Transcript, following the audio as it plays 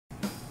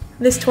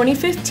This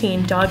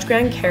 2015 Dodge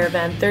Grand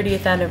Caravan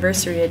 30th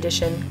Anniversary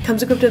Edition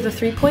comes equipped with a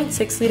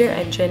 3.6-liter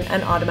engine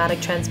and automatic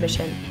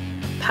transmission,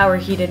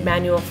 power-heated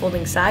manual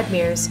folding side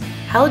mirrors,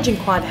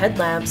 halogen quad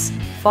headlamps,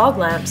 fog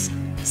lamps,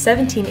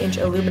 17-inch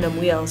aluminum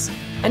wheels,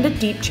 and a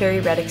deep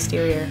cherry red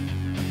exterior.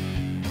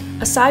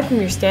 Aside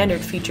from your standard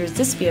features,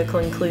 this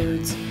vehicle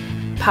includes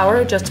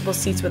power adjustable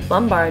seats with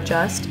lumbar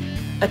adjust,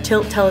 a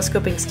tilt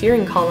telescoping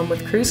steering column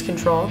with cruise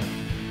control,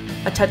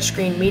 a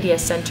touchscreen media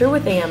center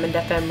with AM and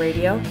FM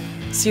radio,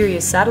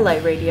 Sirius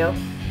satellite radio,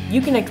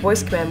 Uconnect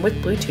voice command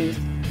with Bluetooth,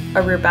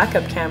 a rear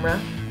backup camera,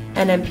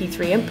 an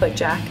MP3 input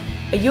jack,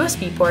 a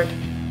USB port,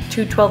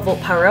 two 12-volt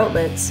power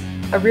outlets,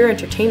 a rear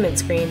entertainment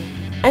screen,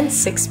 and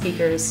 6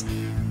 speakers.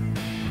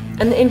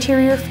 And the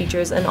interior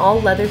features an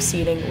all-leather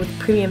seating with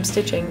premium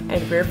stitching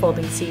and rear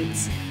folding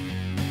seats.